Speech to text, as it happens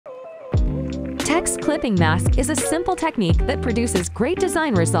Text clipping mask is a simple technique that produces great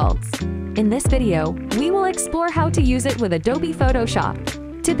design results. In this video, we will explore how to use it with Adobe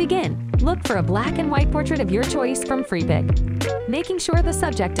Photoshop. To begin, look for a black and white portrait of your choice from Freepik, making sure the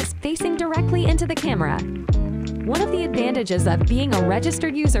subject is facing directly into the camera. One of the advantages of being a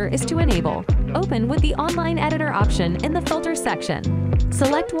registered user is to enable Open with the Online Editor option in the Filter section.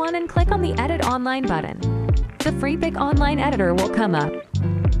 Select one and click on the Edit Online button. The Freepik Online Editor will come up.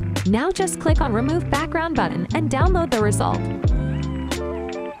 Now just click on Remove Background button and download the result.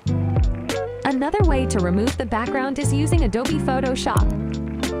 Another way to remove the background is using Adobe Photoshop.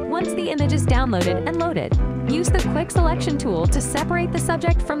 Once the image is downloaded and loaded, use the Quick Selection tool to separate the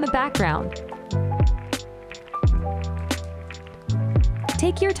subject from the background.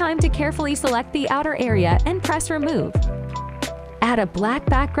 Take your time to carefully select the outer area and press Remove. Add a black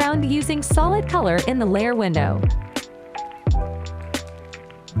background using solid color in the layer window.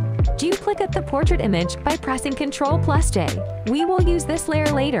 Duplicate the portrait image by pressing Ctrl+J. We will use this layer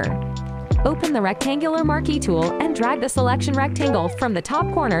later. Open the rectangular marquee tool and drag the selection rectangle from the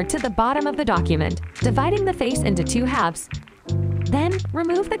top corner to the bottom of the document, dividing the face into two halves. Then,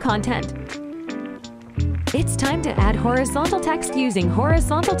 remove the content. It's time to add horizontal text using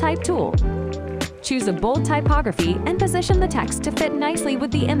Horizontal Type tool. Choose a bold typography and position the text to fit nicely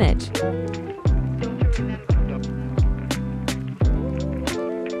with the image.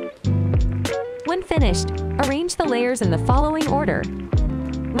 When finished, arrange the layers in the following order.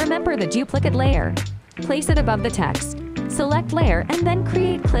 Remember the duplicate layer. Place it above the text. Select layer and then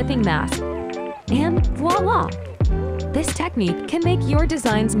create clipping mask. And voila! This technique can make your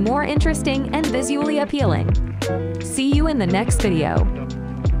designs more interesting and visually appealing. See you in the next video.